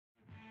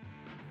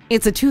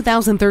It's a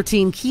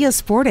 2013 Kia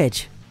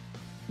Sportage.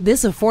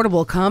 This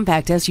affordable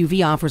compact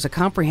SUV offers a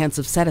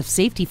comprehensive set of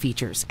safety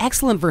features,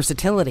 excellent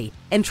versatility,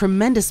 and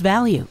tremendous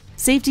value.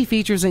 Safety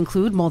features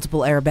include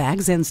multiple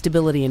airbags and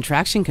stability and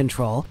traction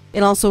control.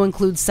 It also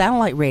includes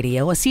satellite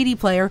radio, a CD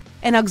player,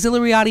 and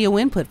auxiliary audio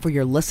input for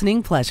your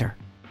listening pleasure.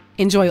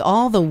 Enjoy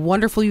all the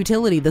wonderful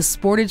utility the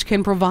Sportage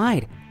can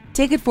provide.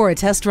 Take it for a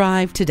test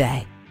drive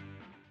today.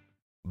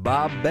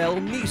 Bell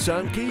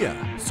Nissan Kia,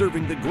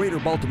 serving the greater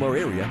Baltimore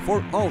area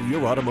for all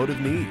your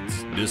automotive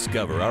needs.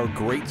 Discover our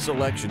great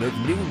selection of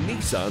new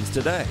Nissans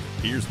today.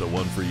 Here's the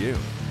one for you.